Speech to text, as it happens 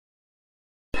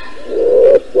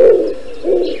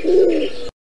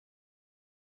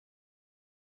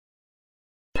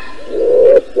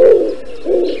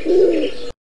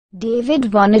David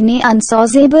Warner ने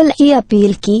अनसॉजेबल की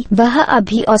appeal की, वह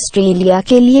अभी ऑस्ट्रेलिया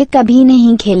के लिए कभी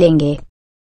नहीं खेलेंगे।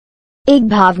 एक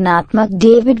भावनात्मक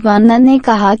डेविड वार्नर ने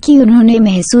कहा कि उन्होंने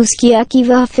महसूस किया कि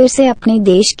वह फिर से अपने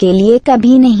देश के लिए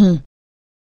कभी नहीं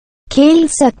खेल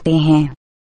सकते हैं।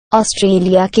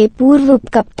 ऑस्ट्रेलिया के पूर्व उप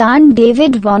कप्तान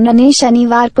डेविड वार्नर ने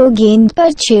शनिवार को गेंद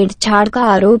पर छेड़छाड़ का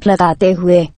आरोप लगाते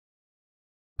हुए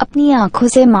अपनी आंखों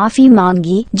से माफी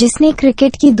मांगी, जिसने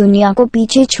क्रिकेट की दुनिया को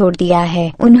पीछे छोड़ दिया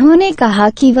है। उन्होंने कहा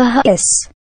कि वह इस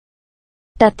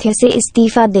तथ्य से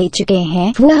इस्तीफा दे चुके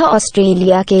हैं, वह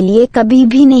ऑस्ट्रेलिया के लिए कभी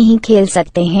भी नहीं खेल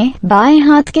सकते हैं। बाएं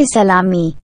हाथ के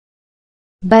सलामी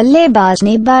बल्लेबाज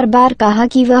ने बार बार कहा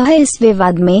कि वह इस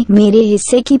विवाद में मेरे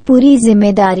हिस्से की पूरी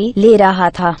जिम्मेदारी ले रहा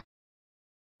था,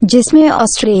 जिसमें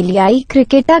ऑस्ट्रेलियाई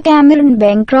क्रिकेटर कैमरन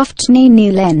बैंक्रॉफ्ट ने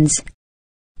न्यूलैंड्स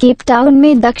केप टाउन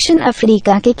में दक्षिण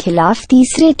अफ्रीका के खिलाफ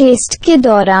तीसरे टेस्ट के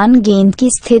दौरान गेंद की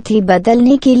स्थिति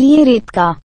बदलने के लिए रेत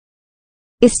का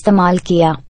इस्तेमाल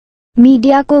किया।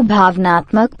 मीडिया को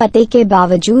भावनात्मक पते के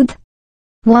बावजूद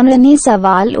वार्नर ने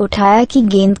सवाल उठाया कि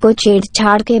गेंद को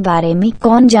छेड़छाड़ के बारे में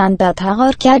कौन जानता था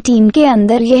और क्या टीम के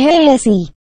अंदर यह ऐसी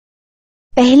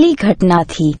पहली घटना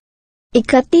थी।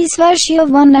 31 वर्षीय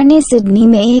वार्नर ने सिडनी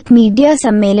में एक मीडिया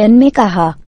सम्मेलन में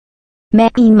कहा, मैं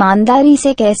ईमानदारी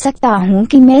से कह सकता हूं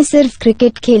कि मैं सिर्फ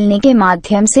क्रिकेट खेलने के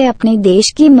माध्यम से अपने देश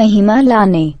की महिमा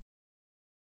लाने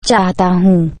चाहता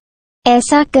हूं।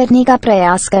 ऐसा करने का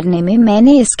प्रयास करने में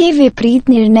मैंने इसके विपरीत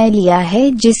निर्णय लिया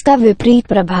है, जिसका विपरीत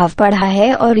प्रभाव पड़ा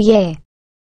है, और यह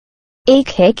एक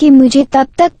है कि मुझे तब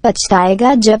तक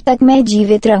पछताएगा जब तक मैं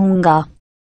जीवित रहूंगा।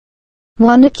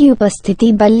 वार्नर की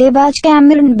उपस्थिति बल्लेबाज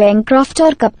कैमरन बैंक्रॉफ्ट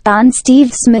और कप्तान स्टीव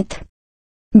स्मिथ,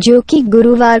 जो कि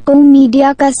गुरुवार को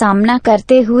मीडिया का सामना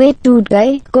करते हुए टूट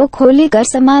गए, को खोलकर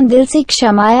समान दिल से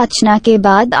क्षमा याचना के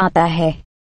बाद आता है।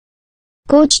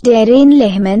 कोच डेरेन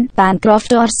लेहमैन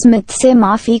बैंक्रॉफ्ट और स्मिथ से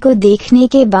माफी को देखने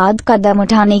के बाद कदम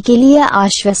उठाने के लिए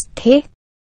आश्वस्त थे।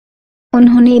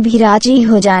 उन्होंने भी राजी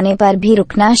हो जाने पर भी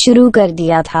रुकना शुरू कर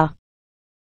दिया था।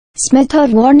 स्मिथ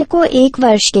और वार्नर को 1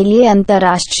 वर्ष के लिए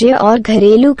अंतर्राष्ट्रीय और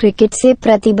घरेलू क्रिकेट से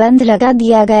प्रतिबंध लगा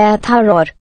दिया गया था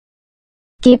और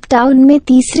केप टाउन में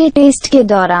तीसरे टेस्ट के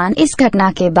दौरान इस घटना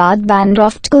के बाद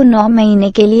बैंक्रॉफ्ट को 9 महीने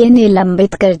के लिए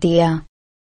निलंबित कर दिया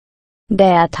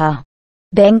गया था।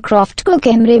 बैंक्रॉफ्ट को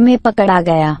कैमरे में पकड़ा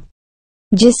गया,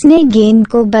 जिसने गेंद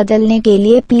को बदलने के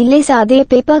लिए पीले सादे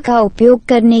पेपर का उपयोग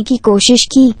करने की कोशिश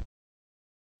की,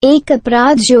 एक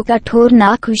अपराध जो कठोर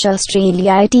नाखुश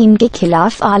ऑस्ट्रेलियाई टीम के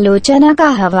खिलाफ आलोचना का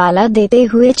हवाला देते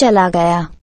हुए चला गया।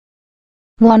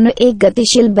 वार्नर एक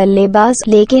गतिशील बल्लेबाज,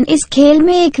 लेकिन इस खेल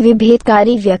में एक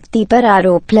विभेदकारी व्यक्ति पर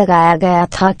आरोप लगाया गया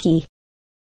था कि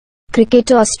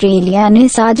क्रिकेट ऑस्ट्रेलिया ने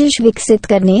साजिश विकसित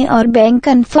करने और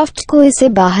बैंक्रॉफ्ट को इसे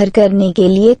बाहर करने के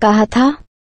लिए कहा था।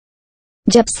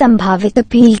 जब संभावित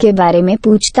अपील के बारे में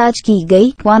पूछताछ की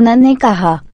गई, वार्नर ने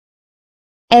कहा,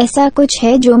 ऐसा कुछ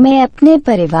है जो मैं अपने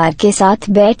परिवार के साथ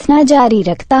बैठना जारी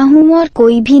रखता हूं और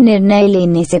कोई भी निर्णय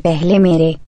लेने से पहले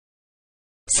मेरे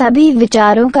सभी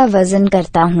विचारों का वजन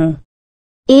करता हूं।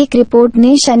 एक रिपोर्ट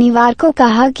ने शनिवार को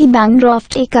कहा कि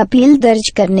बैंक्रॉफ्ट एक अपील दर्ज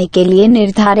करने के लिए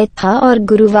निर्धारित था और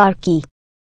गुरुवार की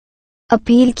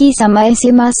अपील की समय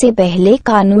सीमा से पहले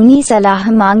कानूनी सलाह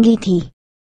मांगी थी।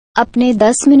 अपने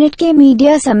 10 मिनट के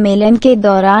मीडिया सम्मेलन के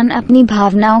दौरान अपनी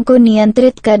भावनाओं को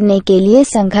नियंत्रित करने के लिए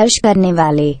संघर्ष करने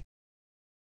वाले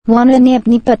वार्नर ने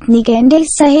अपनी पत्नी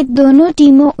कैंडिस सहित दोनों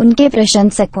टीमों, उनके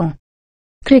प्रशंसकों,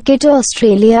 क्रिकेट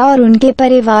ऑस्ट्रेलिया और उनके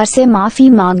परिवार से माफी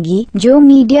मांगी, जो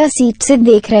मीडिया सीट से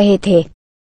देख रहे थे।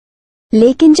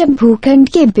 लेकिन जब भूखंड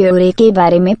के ब्यौरे के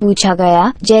बारे में पूछा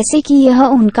गया, जैसे कि यह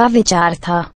उनका विचार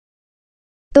था,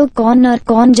 तो कौन और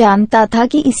कौन जानता था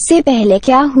कि इससे पहले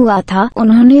क्या हुआ था,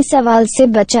 उन्होंने सवाल से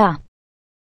बचा।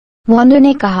 वार्नर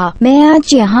ने कहा, मैं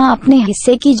आज यहाँ अपने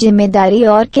हिस्से की जिम्मेदारी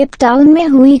और केप टाउन में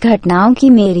हुई घटनाओं की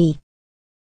मेरी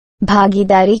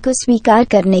भागीदारी को स्वीकार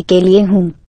करने के लिए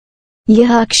हूँ।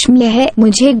 यह अक्षम्य है,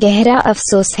 मुझे गहरा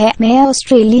अफसोस है। मैं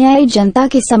ऑस्ट्रेलियाई जनता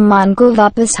के सम्मान को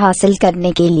वापस हासिल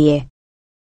करने के लिए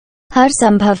हर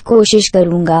संभव कोशिश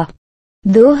करूंगा।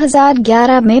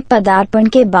 2011 में पदार्पण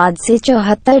के बाद से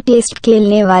 74 टेस्ट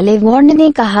खेलने वाले वार्नर ने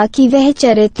कहा कि वह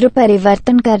चरित्र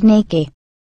परिवर्तन करने के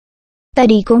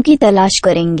तरीकों की तलाश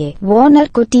करेंगे। वार्नर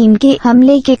को टीम के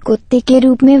हमले के कुत्ते के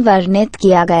रूप में वर्णित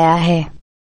किया गया है,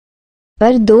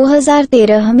 पर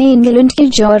 2013 में इंग्लैंड के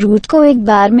जॉ रूट को एक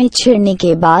बार में छेड़ने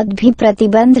के बाद भी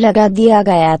प्रतिबंध लगा दिया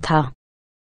गया था।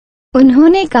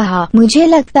 उन्होंने कहा, मुझे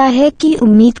लगता है कि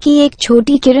उम्मीद की एक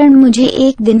छोटी किरण मुझे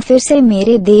एक दिन फिर से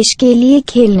मेरे देश के लिए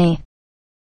खेलने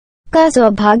का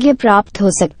सौभाग्य प्राप्त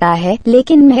हो सकता है,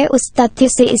 लेकिन मैं उस तथ्य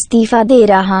से इस्तीफा दे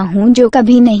रहा हूं जो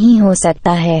कभी नहीं हो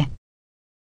सकता है।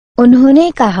 उन्होंने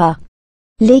कहा,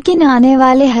 लेकिन आने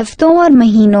वाले हफ्तों और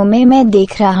महीनों में मैं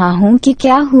देख रहा हूं कि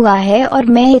क्या हुआ है और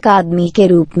मैं एक आदमी के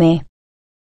रूप में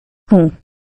हूं।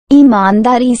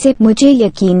 ईमानदारी से मुझे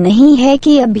यकीन नहीं है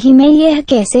कि अभी मैं यह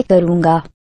कैसे करूंगा।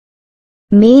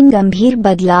 मैं गंभीर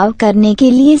बदलाव करने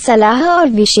के लिए सलाह और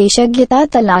विशेषज्ञता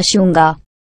तलाशूंगा।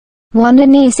 वॉर्नर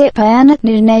ने इसे भयानक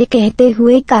निर्णय कहते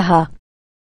हुए कहा।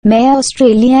 मैं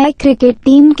ऑस्ट्रेलियाई क्रिकेट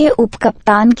टीम के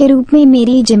उपकप्तान के रूप में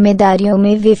मेरी जिम्मेदारियों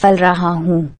में विफल रहा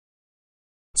हूं।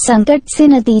 संकट से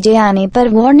नतीजे आने पर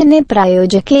वॉर्नर ने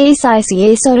प्रायोजक के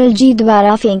ICS और LG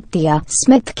द्वारा फेंक दिया।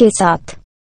 स्मिथ के साथ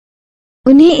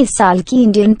उन्हें इस साल की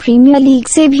इंडियन प्रीमियर लीग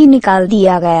से भी निकाल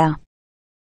दिया गया,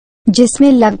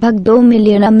 जिसमें लगभग $2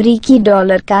 मिलियन अमेरिकी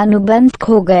का अनुबंध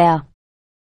खो गया।